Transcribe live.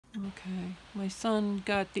Okay, my son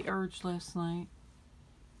got the urge last night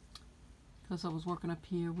because I was working up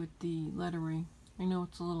here with the lettering. I know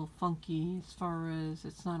it's a little funky as far as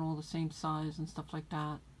it's not all the same size and stuff like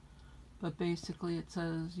that, but basically it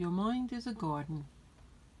says, your mind is a garden,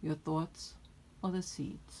 your thoughts are the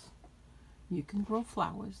seeds. You can grow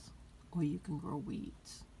flowers or you can grow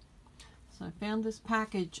weeds. So I found this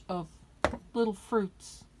package of little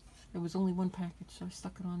fruits. There was only one package, so I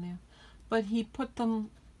stuck it on there. But he put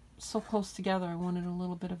them so close together, I wanted a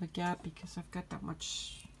little bit of a gap because I've got that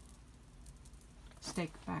much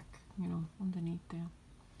steak back, you know, underneath there.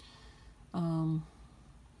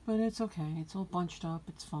 But it's okay. It's all bunched up.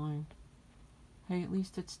 It's fine. Hey, at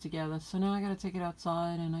least it's together. So now I gotta take it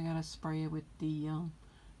outside and I gotta spray it with the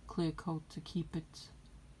clear coat to keep it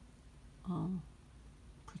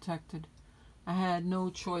protected. I had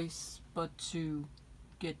no choice but to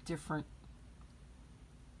get different,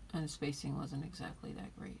 and the spacing wasn't exactly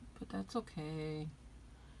that great, but that's okay.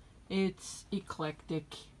 It's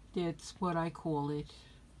eclectic. That's what I call it.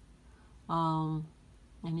 And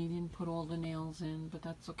he didn't put all the nails in, but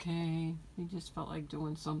that's okay. He just felt like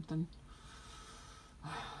doing something.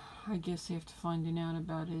 I guess after finding out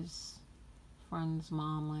about his friend's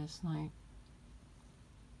mom last night,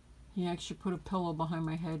 he actually put a pillow behind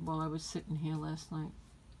my head while I was sitting here last night.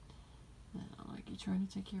 And I'm like, you trying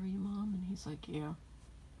to take care of your mom? And he's like, yeah.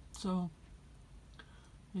 So,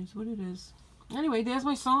 here's what it is. Anyway, there's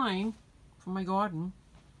my sign for my garden.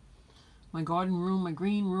 My garden room, my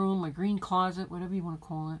green closet, whatever you want to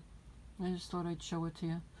call it. I just thought I'd show it to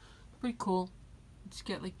you. Pretty cool. It's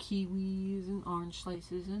got like kiwis and orange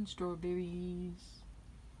slices and strawberries.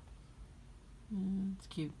 It's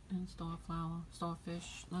cute. And starflower,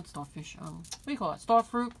 starfish, not starfish, what do you call it?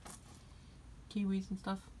 Starfruit. Kiwis and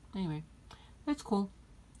stuff. Anyway, it's cool.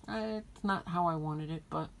 It's not how I wanted it,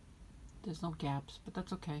 but there's no gaps, but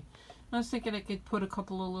that's okay. I was thinking I could put a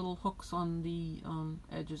couple of little hooks on the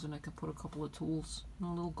edges, and I could put a couple of tools,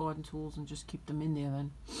 little garden tools, and just keep them in there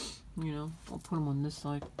then. You know, I'll put them on this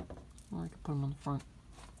side, or I could put them on the front.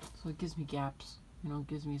 So it gives me gaps, you know, it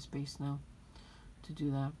gives me a space now to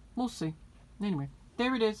do that. We'll see. Anyway,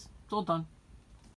 there it is. It's all done.